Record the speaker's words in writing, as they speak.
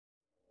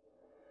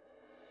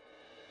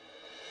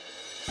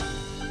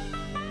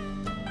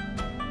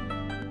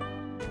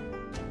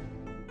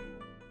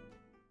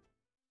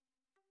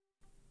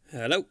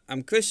Hello,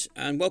 I'm Chris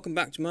and welcome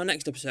back to my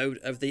next episode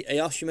of the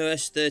Aoshima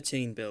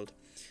S13 build.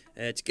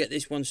 To get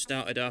this one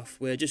started off,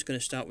 we're just going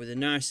to start with a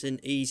nice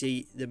and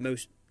easy,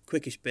 the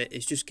quickest bit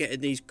is just getting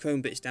these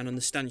chrome bits down on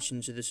the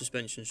stanchions of the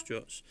suspension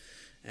struts.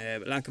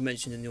 But like I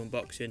mentioned in the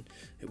unboxing,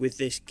 with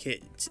this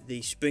kit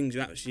the springs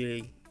are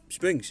actually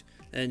springs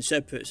and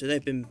separate, so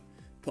they've been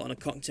put on a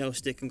cocktail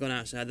stick and gone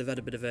outside. They've had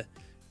a bit of a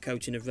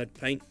coating of red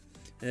paint.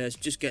 So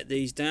just get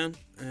these down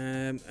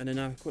and then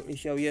I'll quickly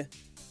show you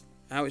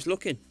how it's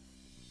looking.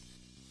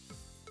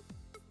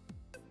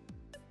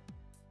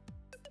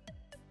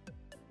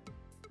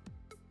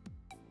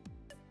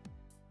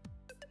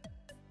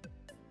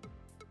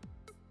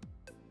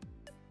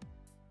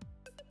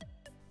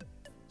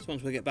 So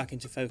once we get back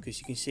into focus,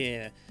 you can see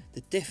here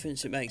the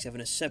difference it makes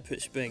having a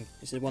separate spring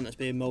instead of one that's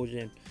being moulded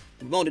in.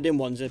 The moulded in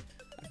ones are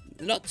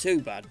not too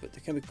bad, but they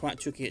can be quite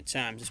tricky at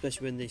times,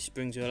 especially when these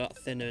springs are a lot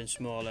thinner and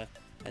smaller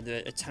and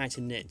they're a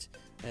tighter knit.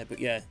 But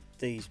yeah,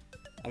 these,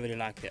 I really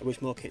like it. I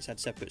wish more kits had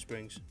separate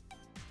springs.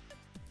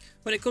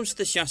 When it comes to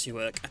the chassis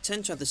work, I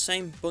tend to have the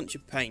same bunch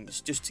of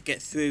paints just to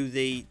get through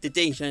the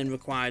detailing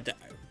required that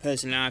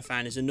personally I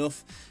find is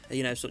enough.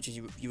 You know, such as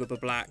your rubber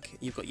black,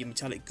 you've got your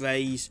metallic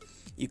greys,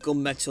 your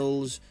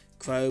gunmetals,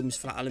 chromes,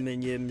 flat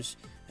aluminiums,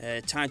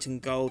 Titan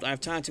gold. I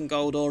have Titan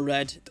gold or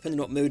red, depending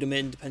on what mood I'm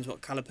in, depends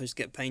what calipers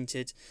get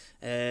painted.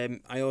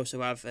 I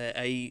also have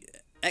a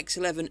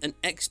X11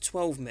 and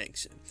X12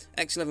 mix.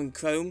 X11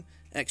 chrome,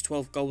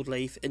 X12 gold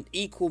leaf, an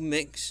equal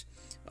mix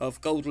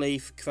of gold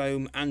leaf,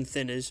 chrome and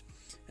thinners.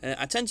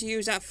 I tend to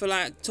use that for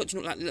like touching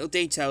up like little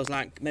details,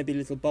 like maybe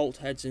little bolt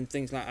heads and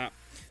things like that,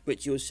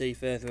 which you'll see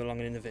further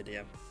along in the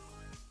video.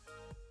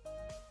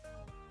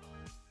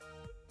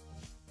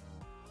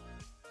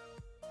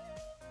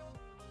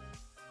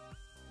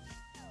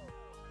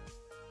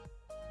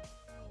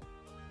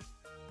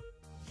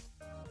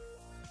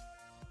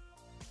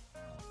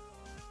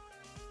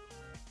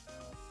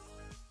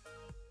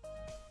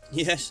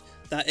 Yes,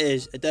 that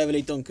is a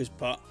Derrily Dunker's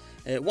pot.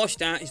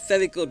 Washed out, it's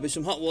very good with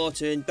some hot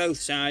water in both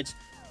sides.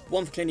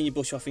 One for cleaning your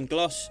brush off in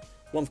gloss,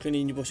 one for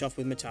cleaning your brush off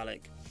with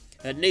metallic.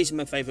 These are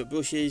my favourite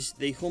brushes,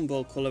 the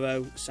Humboldt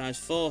Coloro size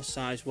 4,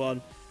 size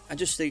 1. I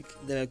just think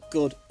they're a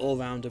good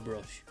all-rounder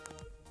brush.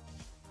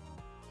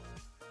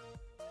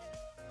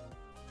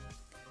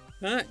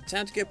 Right,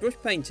 time to get brush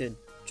painting.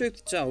 Truth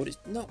be told, it's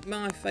not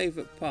my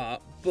favourite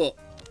part, but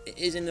it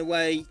is in the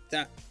way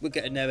that we're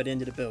getting there at the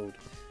end of the build.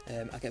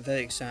 I get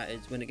very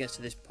excited when it gets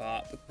to this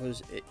part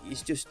because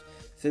it's just,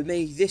 for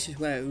me, this is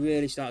where it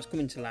really starts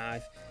coming to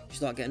life. You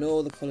start getting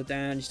all the colour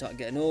down, you start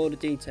getting all the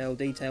detail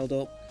detailed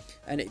up,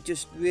 and it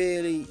just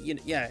really,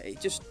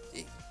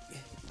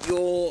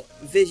 your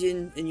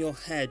vision in your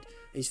head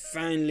is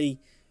finally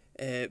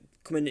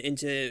coming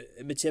into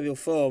material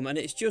form, and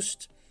it's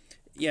just,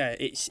 yeah,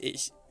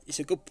 it's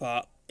a good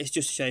part. It's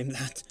just a shame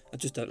that I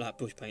just don't like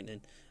brush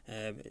painting.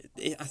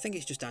 I think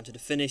it's just down to the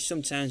finish.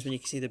 Sometimes when you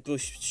can see the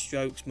brush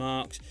strokes,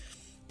 marks,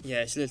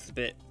 yeah, it's a little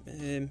bit,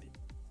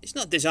 it's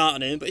not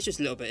disheartening, but it's just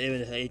a little bit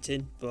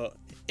irritating, but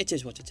it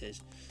is what it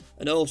is.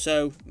 And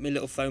also, my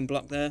little foam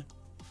block there.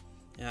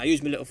 I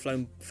use my little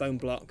foam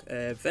block,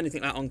 if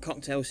anything like on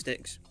cocktail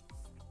sticks.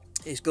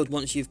 It's good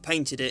once you've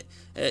painted it,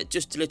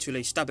 just to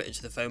literally stab it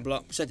into the foam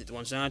block, set it to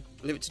one side,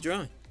 leave it to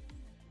dry.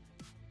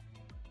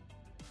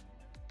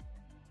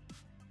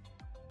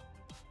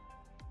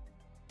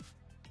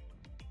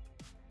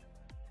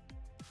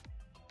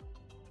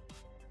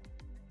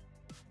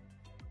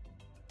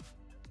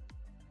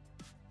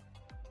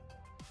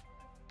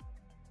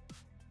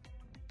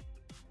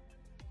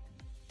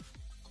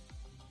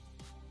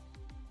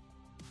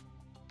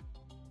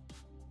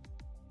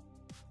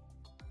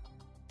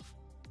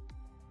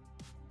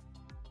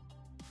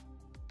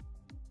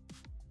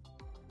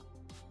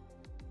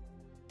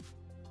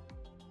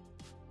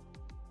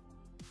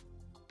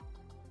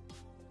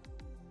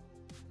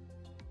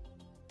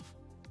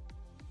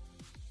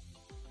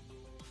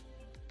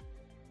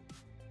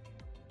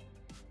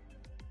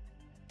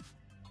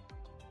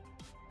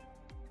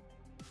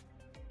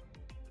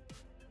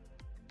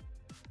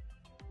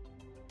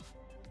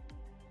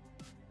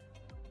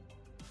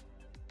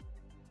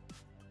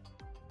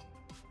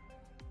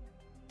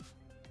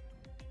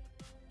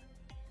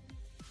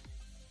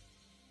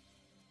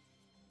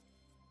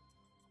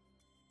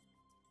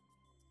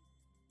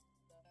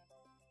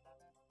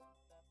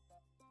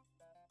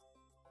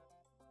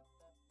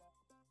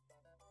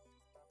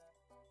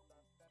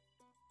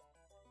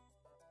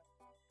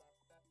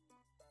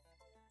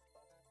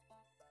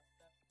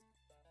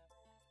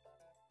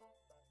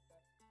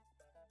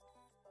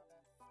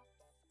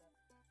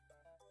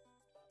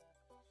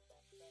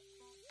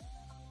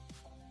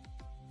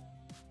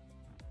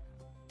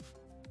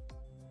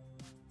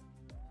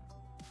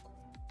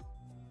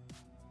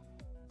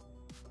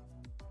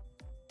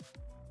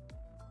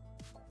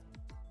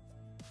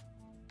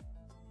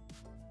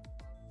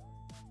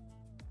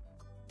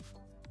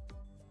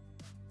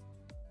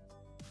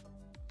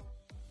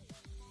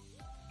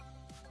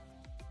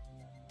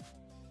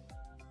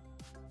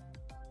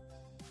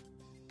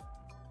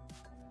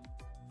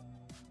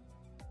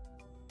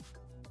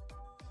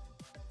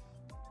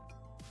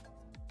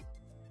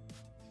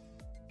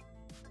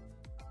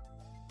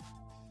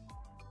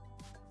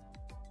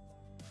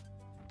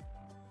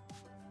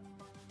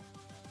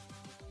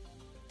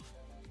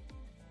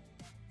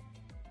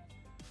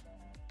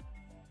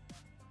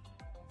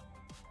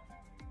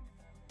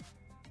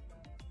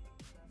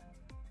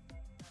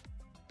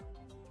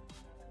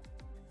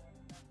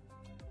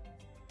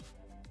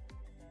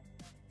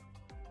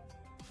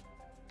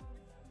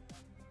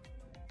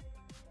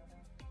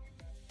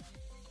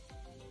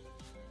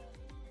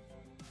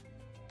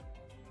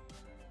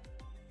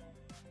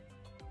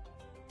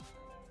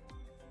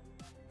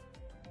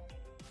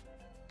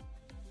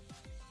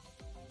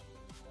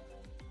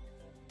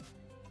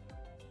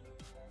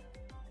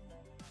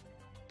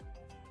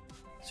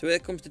 So here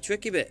comes the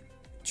tricky bit.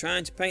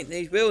 Trying to paint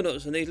these wheel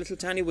nuts on these little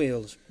tiny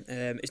wheels.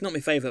 It's not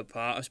my favourite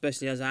part,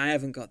 especially as I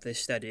haven't got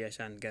this steady as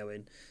hand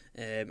going.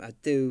 I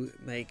do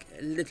make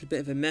a little bit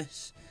of a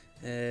mess.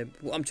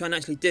 What I'm trying to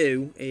actually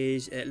do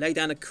is lay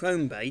down a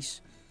chrome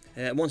base.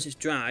 Once it's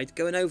dried,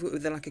 going over it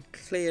with like a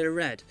clear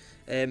red.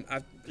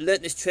 I've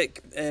learnt this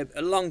trick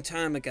a long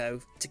time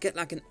ago to get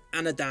like an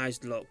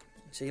anodised look.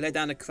 So you lay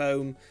down a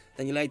chrome,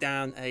 then you lay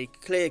down a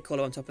clear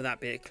colour on top of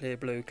that, be it clear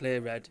blue, clear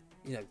red,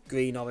 you know,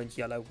 green, orange,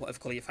 yellow, whatever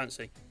colour you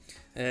fancy.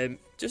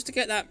 Just to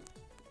get that,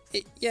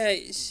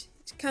 it's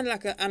kind of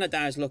like an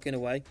anodised look in a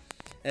way.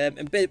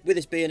 And with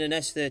this being an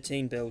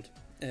S13 build,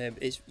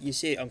 you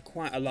see it on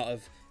quite a lot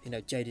of, you know,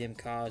 JDM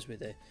cars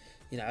with a,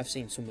 you know, I've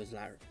seen some with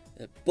like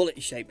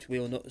bullet shaped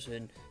wheel nuts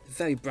and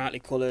very brightly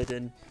coloured,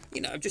 and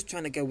you know, I'm just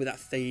trying to go with that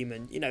theme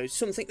and, you know,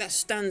 something that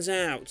stands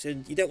out.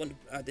 And you don't want,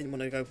 I didn't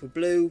want to go for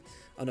blue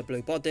on a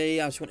blue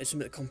body. I just wanted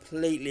something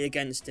completely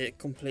against it,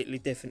 completely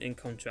different in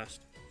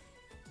contrast.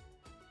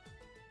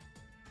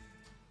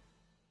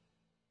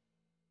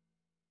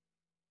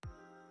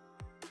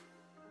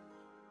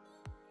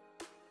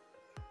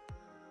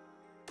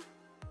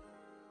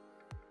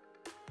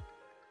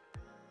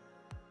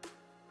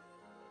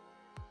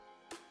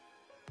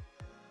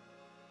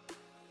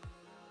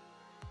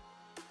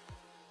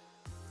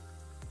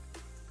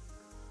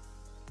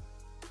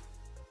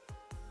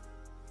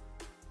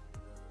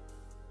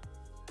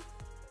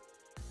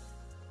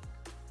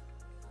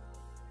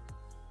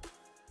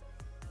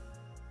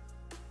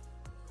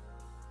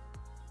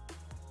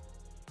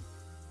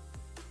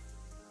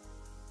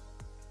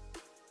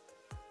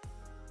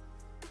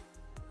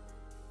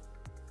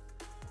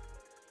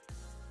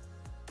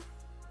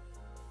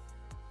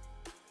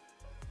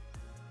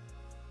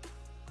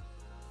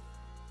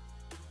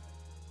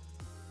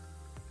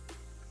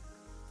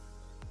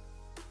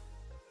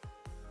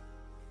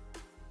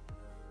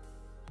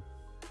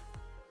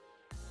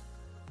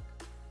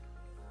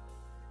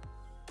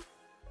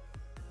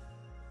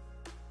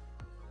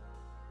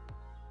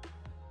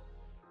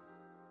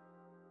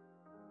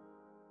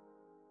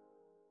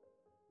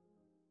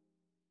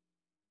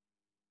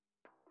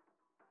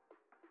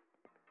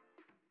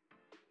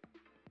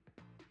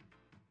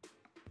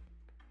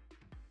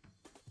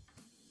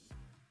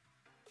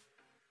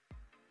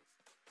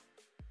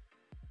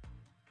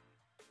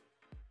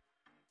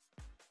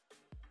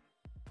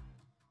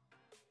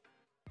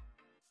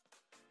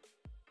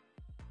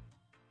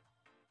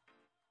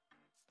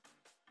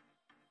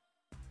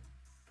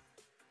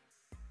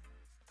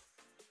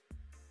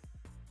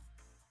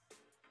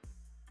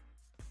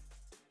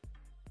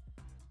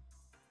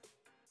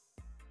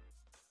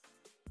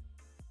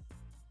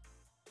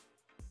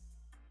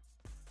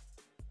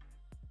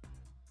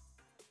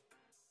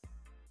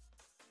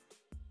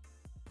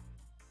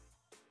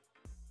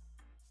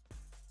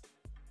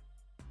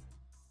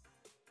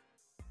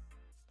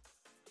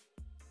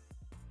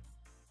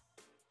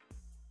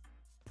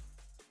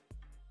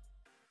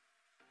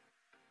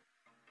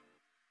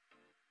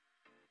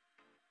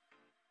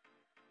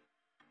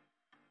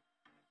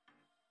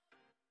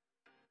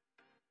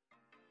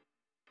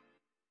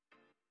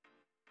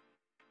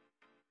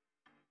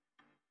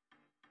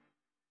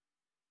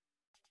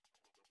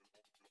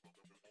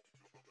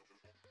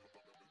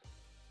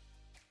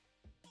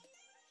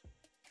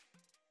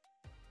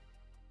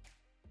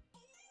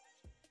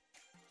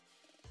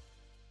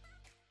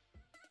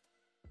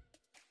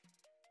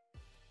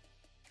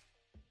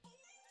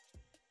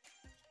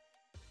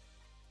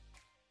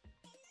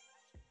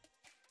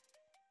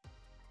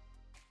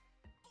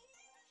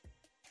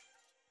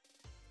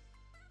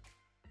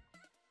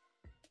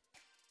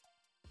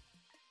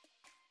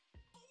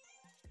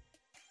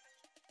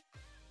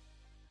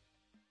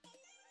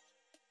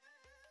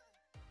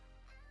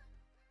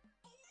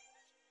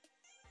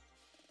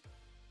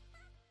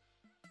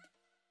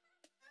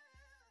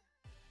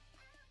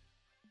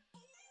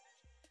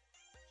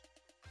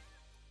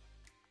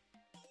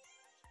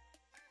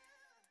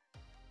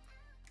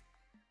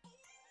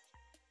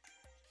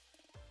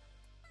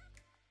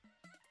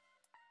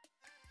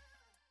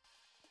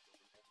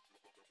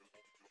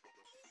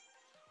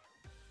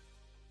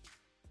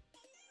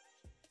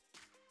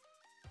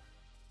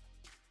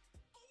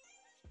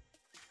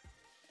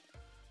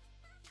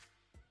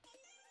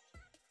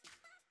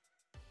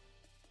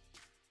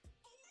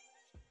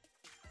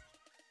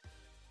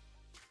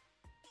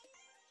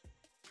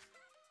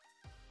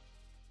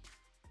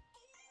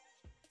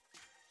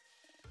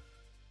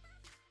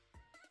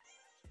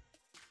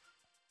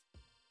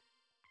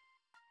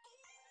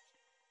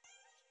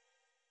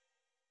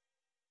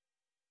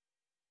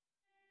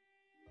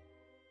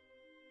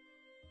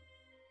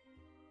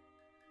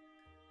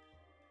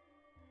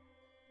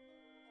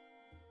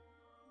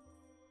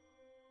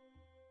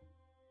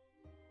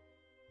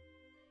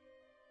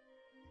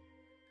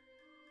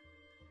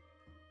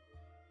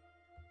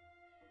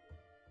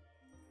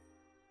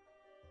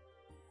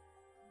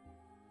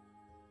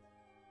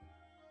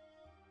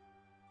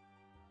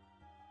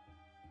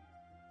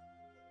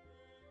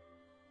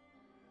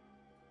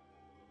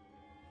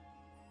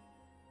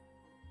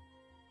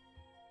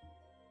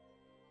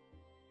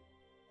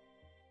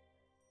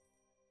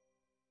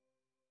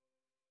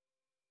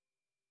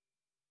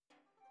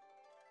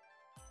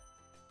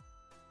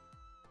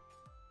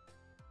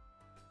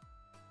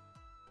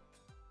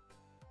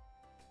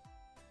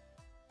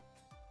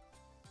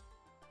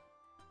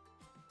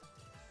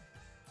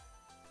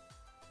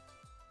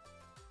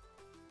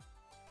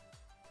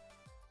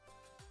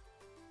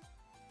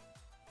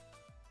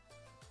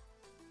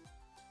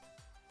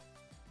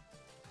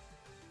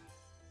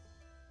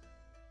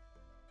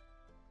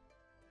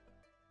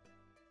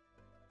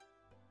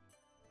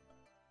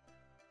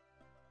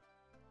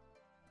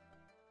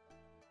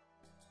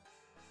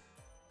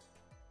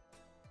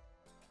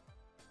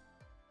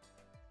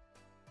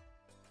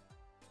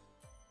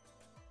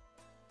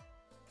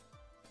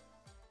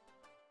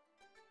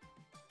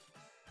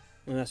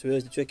 And that's really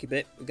the tricky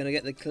bit. We're going to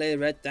get the clear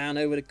red down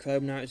over the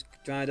chrome now it's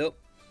dried up.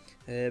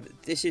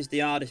 This is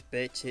the hardest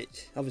bit.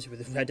 It obviously,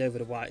 with the red over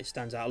the white, it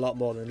stands out a lot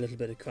more than a little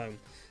bit of chrome.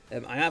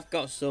 I have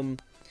got some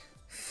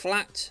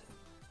flat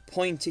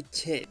pointed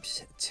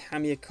tips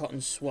Tamiya cotton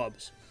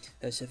swabs.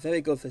 So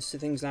very good for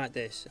things like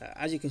this.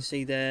 As you can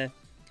see there,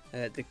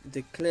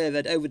 the clear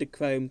red over the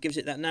chrome gives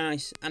it that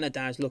nice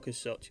anodized look as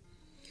such.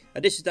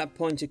 This is that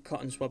pointed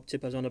cotton swab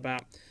tip I was on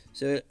about.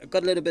 So I've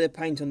got a little bit of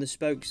paint on the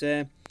spokes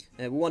there.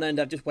 One end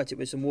I've just wet it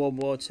with some warm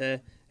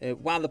water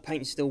while the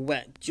paint's still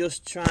wet,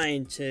 just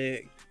trying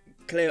to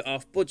clear it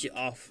off, budge it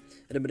off,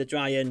 and then with a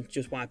dry end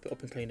just wipe it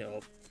up and clean it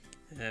up.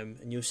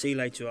 And you'll see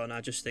later on,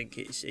 I just think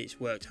it's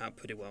worked out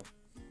pretty well.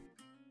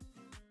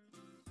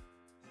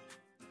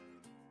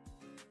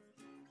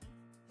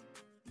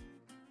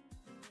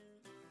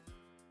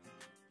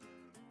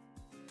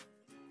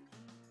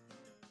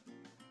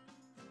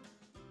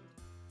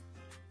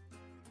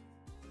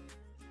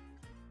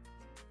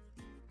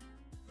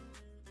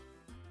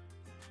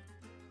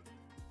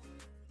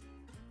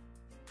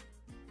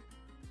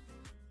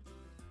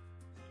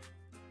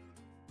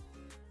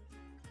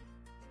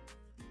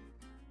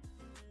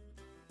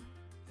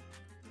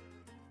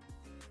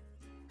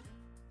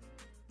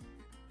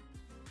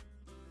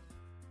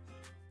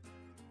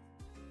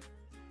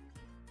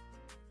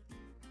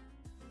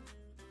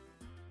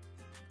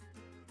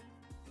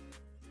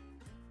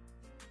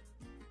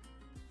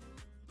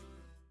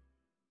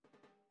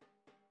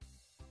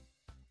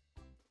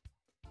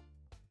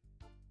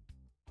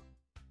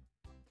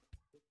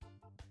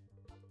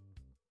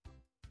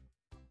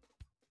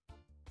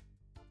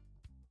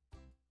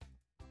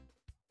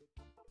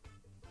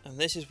 And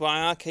this is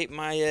why I keep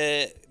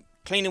my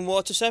cleaning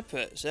water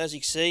separate. So as you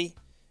can see,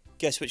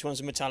 guess which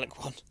one's a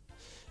metallic one.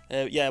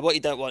 Yeah, what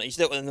you don't want is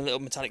you don't want the little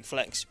metallic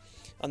flecks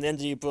on the end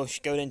of your brush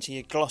going into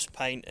your gloss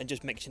paint and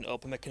just mixing it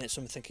up and making it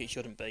something it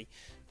shouldn't be.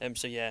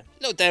 So yeah,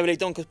 little Daily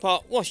Dunker's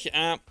pot, wash it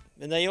out,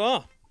 and there you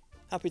are.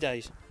 Happy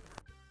days.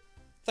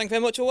 Thank you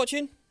very much for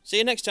watching. See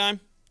you next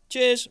time.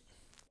 Cheers.